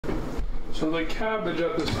So the cabbage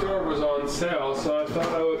at the store was on sale, so I thought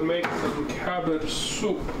I would make some cabbage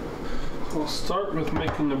soup. We'll start with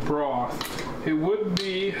making the broth. It would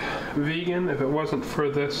be vegan if it wasn't for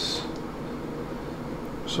this.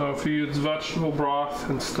 So if you use vegetable broth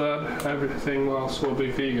instead, everything else will be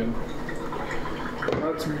vegan.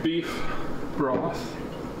 That's beef broth.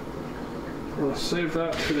 We'll save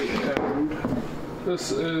that to the end.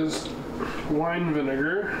 This is wine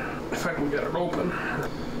vinegar, if I can get it open.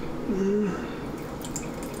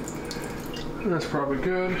 That's probably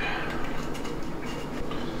good.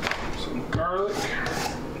 Some garlic.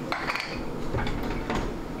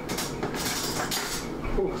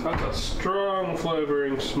 Ooh, that's a strong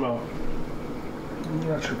flavoring smell.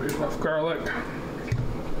 That should be enough garlic.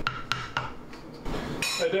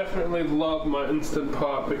 I definitely love my Instant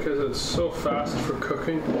Pot because it's so fast for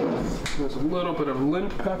cooking. There's a little bit of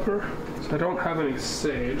lint pepper, so I don't have any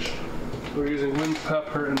sage. We're using lint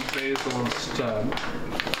pepper and basil instead.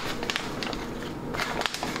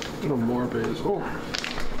 A little more basil.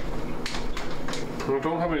 I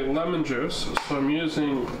don't have any lemon juice, so I'm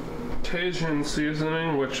using Cajun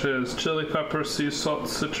seasoning, which is chili pepper, sea salt,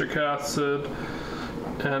 citric acid,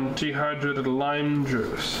 and dehydrated lime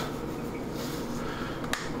juice.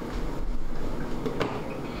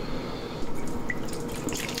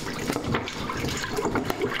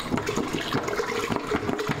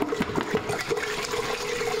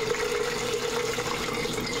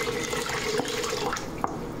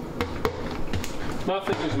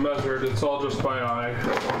 Nothing is measured, it's all just by eye.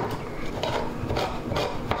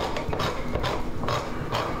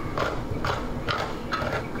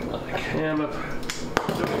 A can of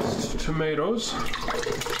diced tomatoes.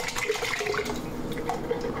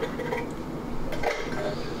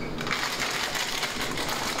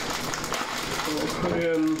 We'll put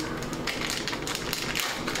in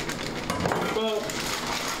about,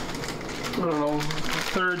 I don't know, a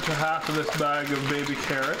third to half of this bag of baby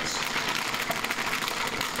carrots.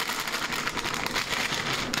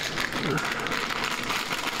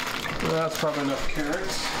 That's probably enough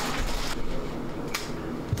carrots.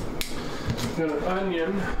 Got an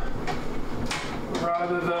onion.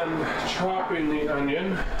 Rather than chopping the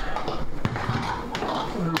onion,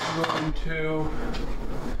 I'm going to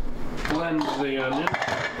blend the onion.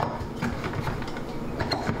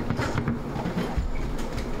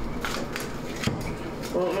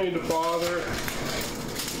 Don't need to bother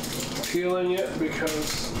peeling it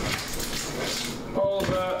because all of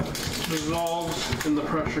that dissolves in the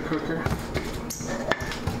pressure cooker.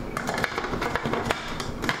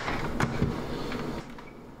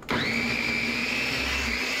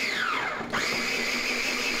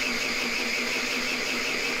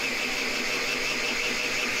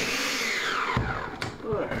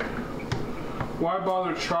 Why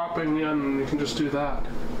bother chopping the onion? You can just do that.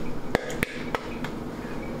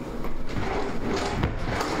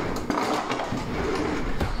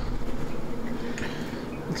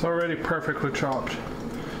 It's already perfectly chopped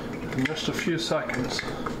in just a few seconds.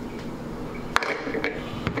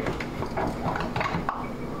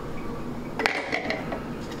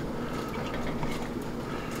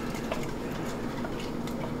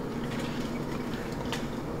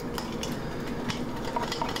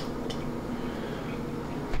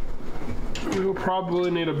 We will probably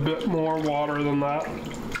need a bit more water than that.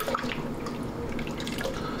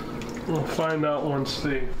 We'll find out once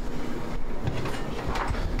the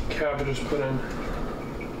cabbage is put in.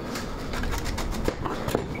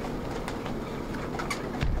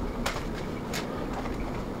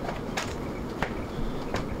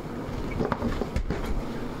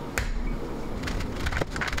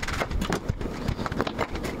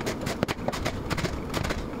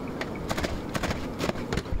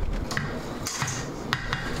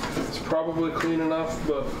 It's probably clean enough,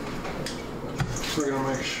 but we're gonna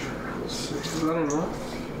make sure. Let's see, is that enough?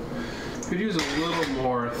 Could use a little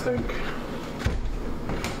more, I think.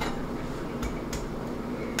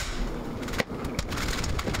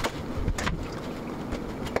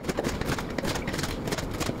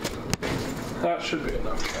 That should be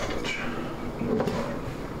enough cabbage.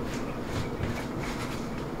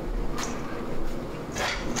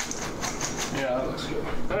 Yeah, that looks good.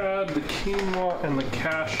 Add the quinoa and the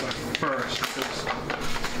cashew first, because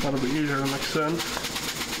that'll be easier to mix in.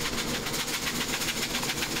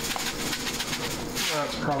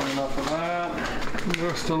 That's probably enough of that.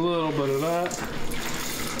 Just a little bit of that.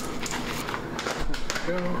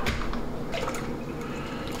 There we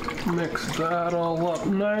go. Mix that all up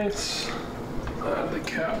nice. Add the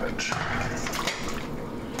cabbage.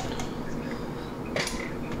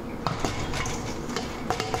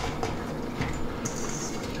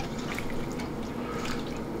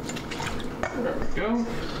 There we go.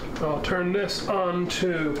 I'll turn this on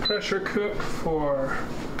to pressure cook for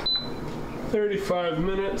 35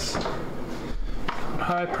 minutes.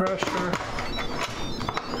 High pressure.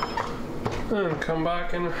 And come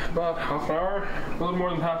back in about half an hour. A little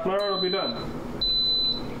more than half an hour, it'll be done.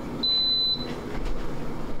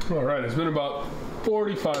 Alright, it's been about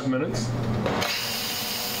 45 minutes.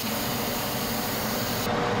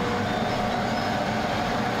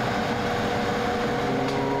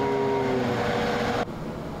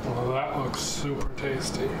 Super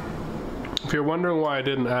tasty. If you're wondering why I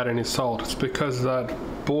didn't add any salt, it's because that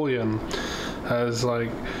bouillon has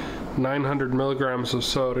like 900 milligrams of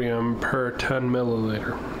sodium per 10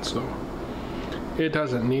 milliliter. So it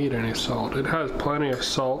doesn't need any salt. It has plenty of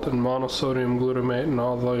salt and monosodium glutamate and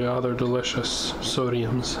all the other delicious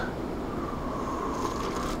sodiums.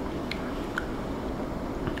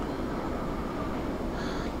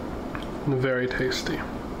 Very tasty.